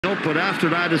up, but after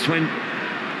that is when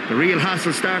the real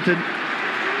hassle started.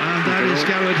 And that is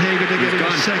Gearoid Hegarty getting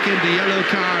a second, a yellow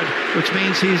card, which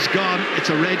means he's gone. It's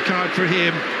a red card for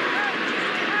him.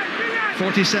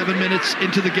 47 minutes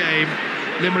into the game,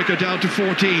 Limerick are down to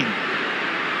 14.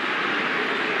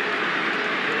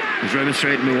 He's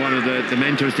remonstrating with one of the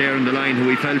mentors there on the line, who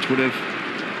he felt would have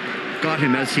got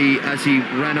him as he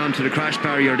ran onto the crash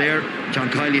barrier there. John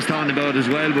Kiley's talking about as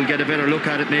well. We'll get a better look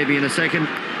at it maybe in a second.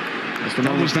 That's the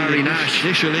moment Barry Nash.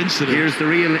 Initial incident. Here's the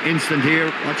real incident here.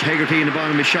 Watch Hegarty in the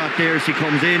bottom of his shot there as he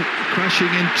comes in.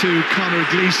 Crashing into Conor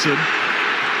Gleeson.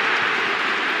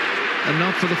 And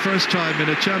not for the first time in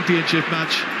a championship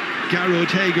match, Gearoid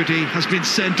Hegarty has been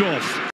sent off.